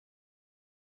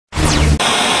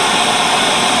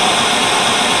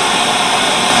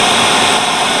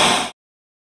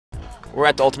We're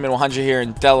at the Ultimate 100 here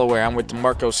in Delaware. I'm with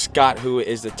DeMarco Scott, who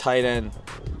is the tight end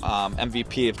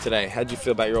MVP of today. How did you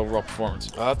feel about your overall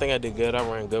performance? I think I did good. I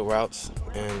ran good routes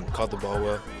and caught the ball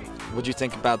well. What did you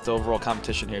think about the overall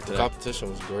competition here today? The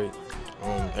competition was great.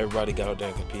 Everybody got out there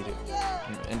and competed.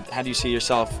 And how do you see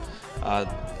yourself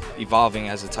evolving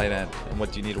as a tight end, and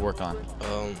what do you need to work on?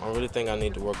 I really think I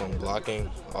need to work on blocking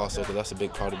also, because that's a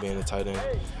big part of being a tight end,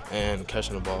 and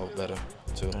catching the ball better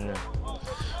too.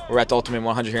 We're at the Ultimate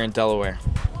 100 here in Delaware.